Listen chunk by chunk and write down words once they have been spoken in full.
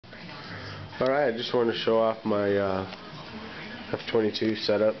Alright, I just wanted to show off my F22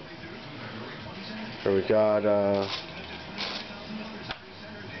 setup. Here we got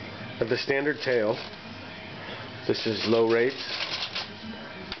the standard tail. This is low rates.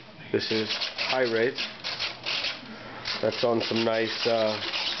 This is high rates. That's on some nice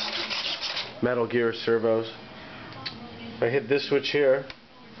Metal Gear servos. I hit this switch here,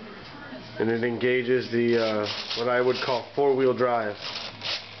 and it engages the what I would call four-wheel drive.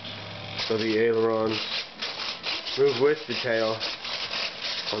 So the ailerons move with the tail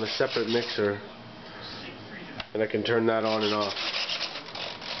on a separate mixer, and I can turn that on and off.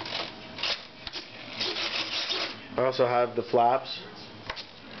 I also have the flaps,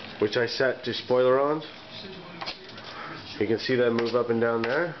 which I set to spoilerons. You can see them move up and down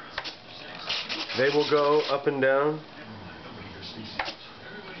there. They will go up and down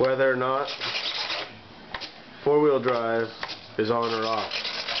whether or not four-wheel drive is on or off.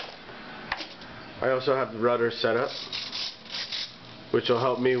 I also have the rudders set up, which will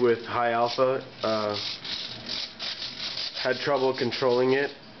help me with high alpha. Had trouble controlling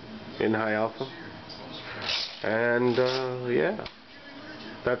it in high alpha, and yeah,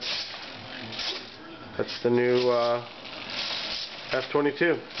 that's the new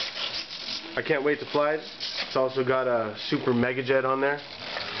F22. I can't wait to fly it. It's also got a super mega jet on there.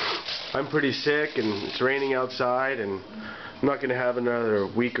 I'm pretty sick and it's raining outside, and I'm not going to have another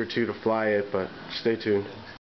week or two to fly it, but stay tuned.